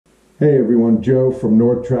Hey everyone, Joe from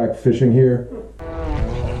North Track Fishing here. I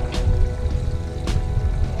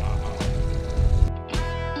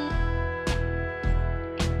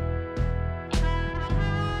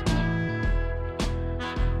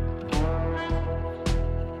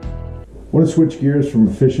want to switch gears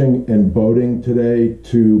from fishing and boating today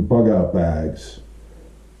to bug out bags.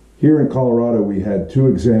 Here in Colorado we had two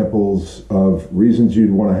examples of reasons you'd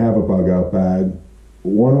want to have a bug out bag.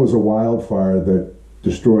 One was a wildfire that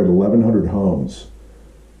destroyed 1,100 homes,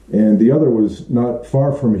 and the other was not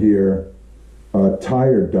far from here. A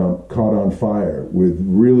tire dump caught on fire with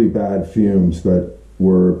really bad fumes that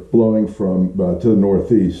were blowing from to the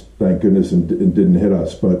northeast, thank goodness, and didn't hit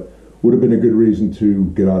us, but would have been a good reason to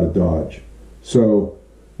get out of Dodge. So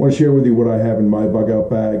I want to share with you what I have in my bug out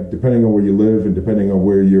bag. Depending on where you live and depending on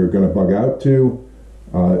where you're going to bug out to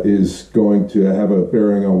is going to have a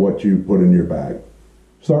bearing on what you put in your bag.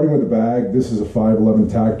 Starting with the bag, this is a 511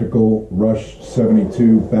 Tactical Rush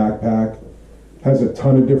 72 backpack. Has a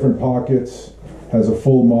ton of different pockets, has a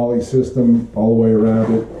full MOLLE system all the way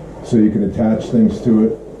around it so you can attach things to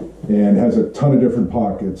it, and has a ton of different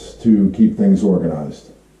pockets to keep things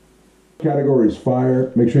organized. Category is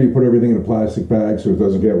fire. Make sure you put everything in a plastic bag so it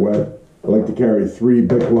doesn't get wet. I like to carry 3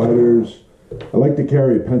 Bic lighters. I like to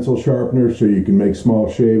carry a pencil sharpener so you can make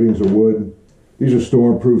small shavings or wood. These are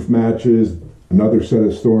stormproof matches, another set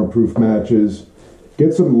of stormproof matches.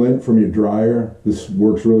 Get some lint from your dryer. This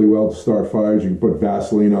works really well to start fires. You can put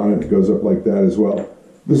Vaseline on it. It goes up like that as well.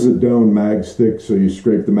 This is a Doan mag stick, so you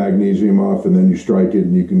scrape the magnesium off and then you strike it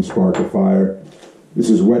and you can spark a fire. This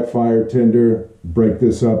is wet fire tinder. Break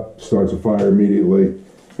this up, starts a fire immediately.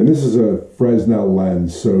 And this is a Fresnel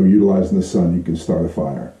lens, so utilizing the sun you can start a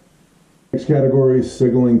fire. Next category is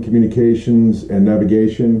signaling, communications, and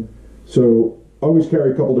navigation. So always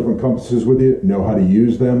carry a couple different compasses with you, know how to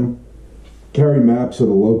use them. Carry maps of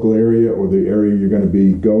the local area or the area you're going to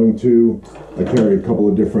be going to. I carry a couple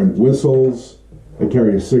of different whistles. I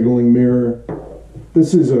carry a signaling mirror.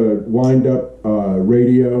 This is a wind-up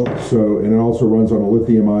radio, and it also runs on a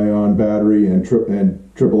lithium-ion battery and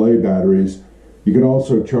AAA batteries. You can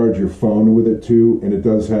also charge your phone with it too, and it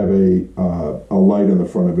does have a light on the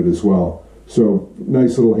front of it as well. So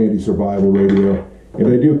nice little handy survival radio. And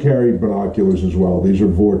I do carry binoculars as well. These are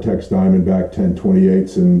Vortex Diamondback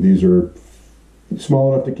 1028s, and these are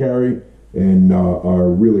small enough to carry and are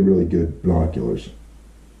really, really good binoculars.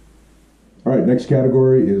 All right, next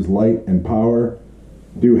category is light and power.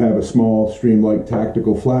 Do have a small Streamlight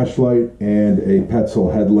tactical flashlight and a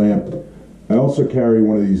Petzl headlamp. I also carry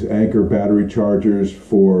one of these Anchor battery chargers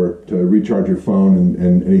to recharge your phone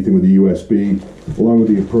and anything with the USB, along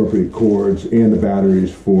with the appropriate cords and the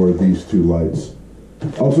batteries for these two lights.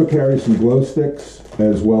 Also carry some glow sticks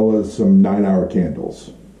as well as some 9-hour candles.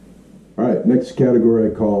 All right, next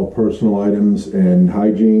category I call personal items and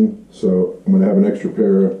hygiene. So I'm going to have an extra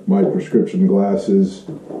pair of my prescription glasses,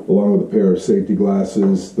 along with a pair of safety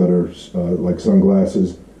glasses that are like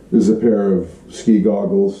sunglasses. This is a pair of ski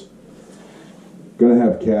goggles. Going to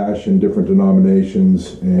have cash in different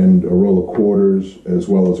denominations and a roll of quarters as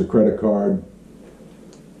well as a credit card.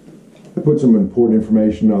 I put some important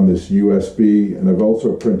information on this USB, and I've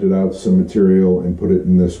also printed out some material and put it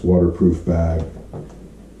in this waterproof bag.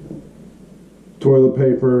 Toilet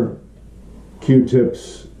paper,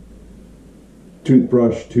 Q-tips,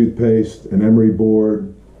 toothbrush, toothpaste, an emery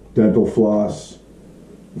board, dental floss,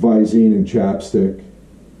 Visine and chapstick.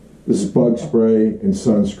 This is bug spray and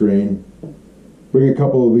sunscreen. Bring a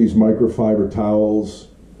couple of these microfiber towels,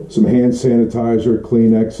 some hand sanitizer,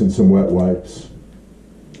 Kleenex, and some wet wipes.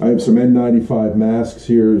 I have some N95 masks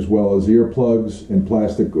here, as well as earplugs and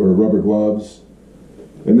plastic or rubber gloves.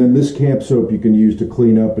 And then this camp soap you can use to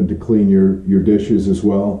clean up and to clean your dishes as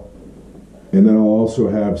well. And then I'll also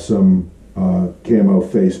have some camo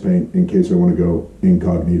face paint in case I want to go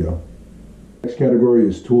incognito. Next category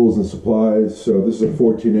is tools and supplies. So this is a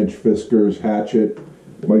 14-inch Fiskars hatchet.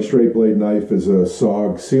 My straight blade knife is a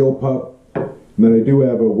SOG Seal Pup. And then I do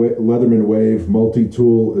have a Leatherman Wave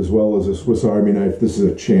multi-tool as well as a Swiss Army knife. This is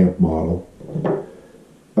a Champ model.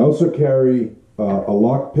 I also carry a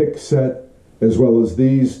lockpick set as well as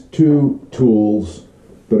these two tools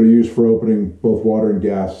that are used for opening both water and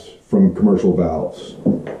gas from commercial valves.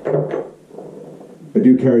 I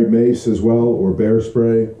do carry mace as well, or bear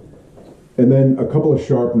spray, and then a couple of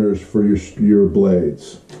sharpeners for your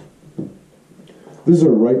blades. This is a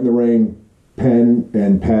Right in the Rain pen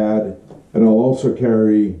and pad, and I'll also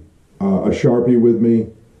carry a Sharpie with me,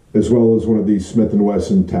 as well as one of these Smith &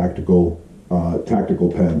 Wesson tactical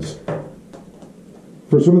pens.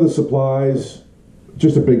 For some of the supplies,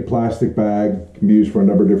 just a big plastic bag, can be used for a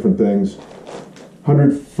number of different things.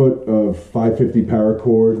 100 foot of 550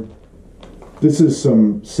 paracord. This is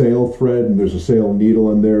some sail thread, and there's a sail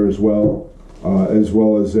needle in there as well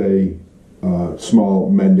as a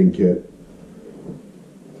small mending kit.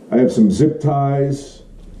 I have some zip ties,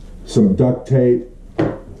 some duct tape,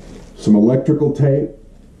 some electrical tape,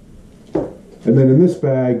 and then in this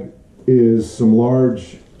bag is some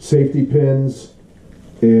large safety pins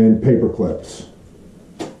and paper clips.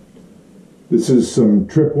 This is some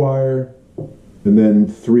tripwire, and then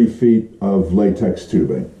 3 feet of latex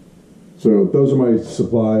tubing. So those are my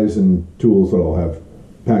supplies and tools that I'll have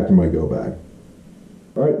packed in my go bag.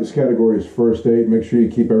 All right, this category is first aid. Make sure you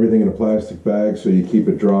keep everything in a plastic bag so you keep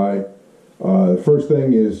it dry. The first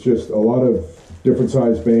thing is just a lot of different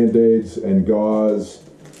size Band-Aids and gauze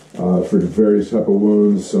for various type of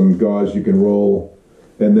wounds, some gauze you can roll,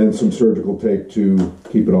 and then some surgical tape to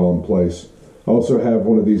keep it all in place. I also have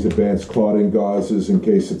one of these advanced clotting gauzes in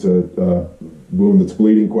case it's a wound that's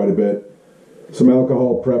bleeding quite a bit. Some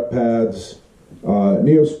alcohol prep pads,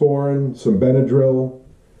 Neosporin, some Benadryl.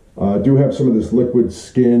 Do have some of this liquid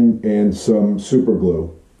skin and some super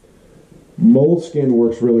glue. Moleskin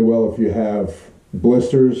works really well if you have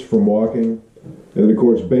blisters from walking. And then of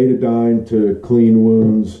course betadine to clean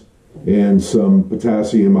wounds and some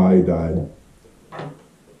potassium iodide.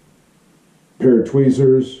 Pair of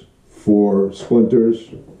tweezers for splinters.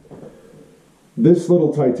 This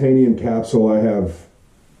little titanium capsule I have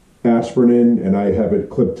aspirin in, and I have it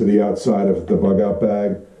clipped to the outside of the bug out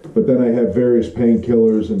bag. But then I have various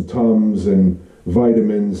painkillers and Tums and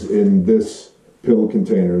vitamins in this pill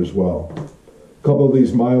container as well. A couple of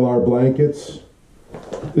these Mylar blankets.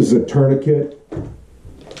 This is a tourniquet,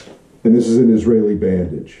 and this is an Israeli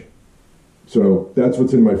bandage. So that's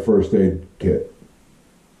what's in my first aid kit.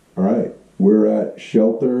 All right, we're at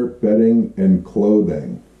shelter, bedding, and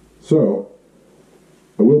clothing. So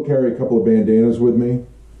I will carry a couple of bandanas with me.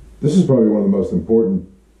 This is probably one of the most important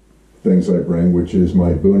things I bring, which is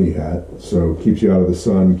my boonie hat. So it keeps you out of the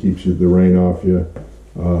sun, keeps the rain off you,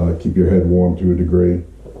 keep your head warm to a degree.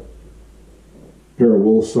 Pair of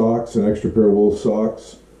wool socks, an extra pair of wool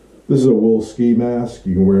socks. This is a wool ski mask.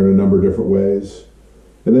 You can wear it in a number of different ways.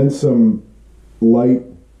 And then some light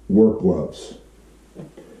work gloves.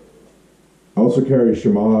 I also carry a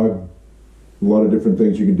shamag. A lot of different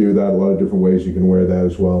things you can do that, a lot of different ways you can wear that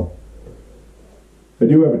as well. I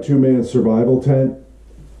do have a 2-man survival tent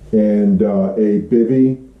and a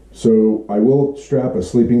bivvy, so I will strap a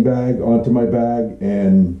sleeping bag onto my bag,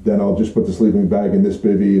 and then I'll just put the sleeping bag in this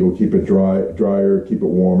bivvy. It'll keep it drier, keep it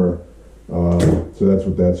warmer. So that's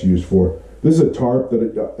what that's used for. This is a tarp that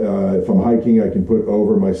if I'm hiking I can put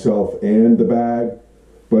over myself and the bag,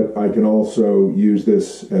 but I can also use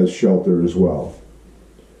this as shelter as well.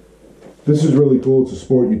 This is really cool. It's a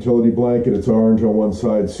sport utility blanket. It's orange on one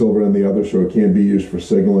side, silver on the other, so it can be used for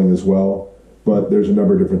signaling as well. But there's a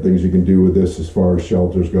number of different things you can do with this as far as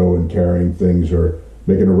shelters go and carrying things or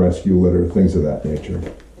making a rescue litter, things of that nature.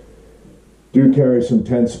 Do carry some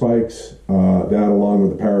tent spikes. That along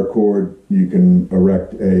with the paracord, you can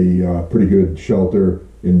erect a pretty good shelter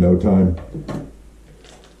in no time.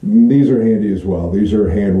 These are handy as well. These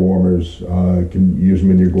are hand warmers. You can use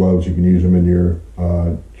them in your gloves. You can use them in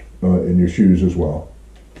your shoes as well.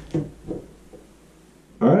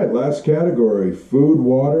 All right, last category, food,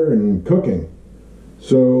 water, and cooking.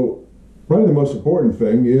 So probably the most important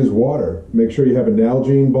thing is water. Make sure you have a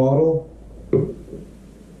Nalgene bottle.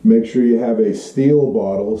 Make sure you have a steel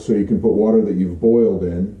bottle so you can put water that you've boiled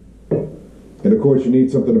in. And of course you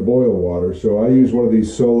need something to boil water. So I use one of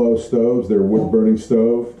these Solo stoves. They're a wood burning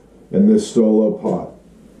stove, and this Solo pot.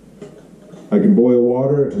 I can boil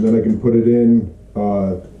water and then I can put it in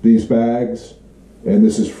these bags, and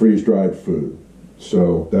this is freeze-dried food.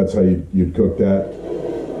 So that's how you'd cook that.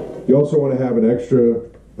 You also want to have an extra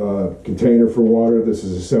container for water. This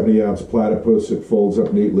is a 70-ounce platypus. It folds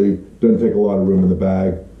up neatly. Doesn't take a lot of room in the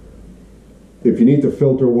bag. If you need to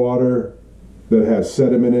filter water that has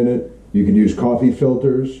sediment in it, you can use coffee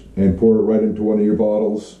filters and pour it right into one of your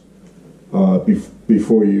bottles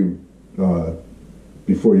before you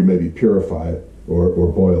maybe purify it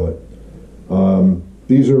or boil it.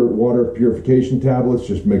 These are water purification tablets.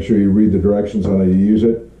 Just make sure you read the directions on how you use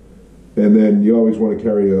it. And then you always want to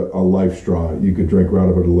carry a life straw. You could drink out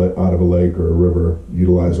of a lake or a river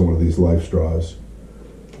utilizing one of these life straws.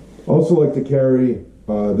 Also like to carry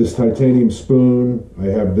this titanium spoon. I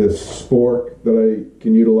have this spork that I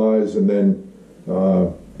can utilize, and then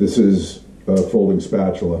this is a folding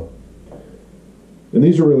spatula. And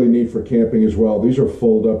these are really neat for camping as well. These are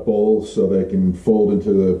fold-up bowls, so they can fold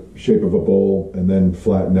into the shape of a bowl and then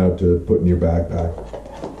flatten out to put in your backpack.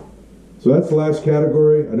 So that's the last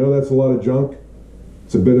category. I know that's a lot of junk,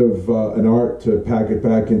 It's a bit of an art to pack it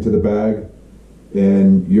back into the bag,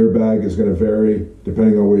 and your bag is going to vary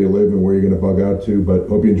depending on where you live and where you're going to bug out to, but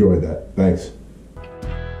hope you enjoyed that. Thanks.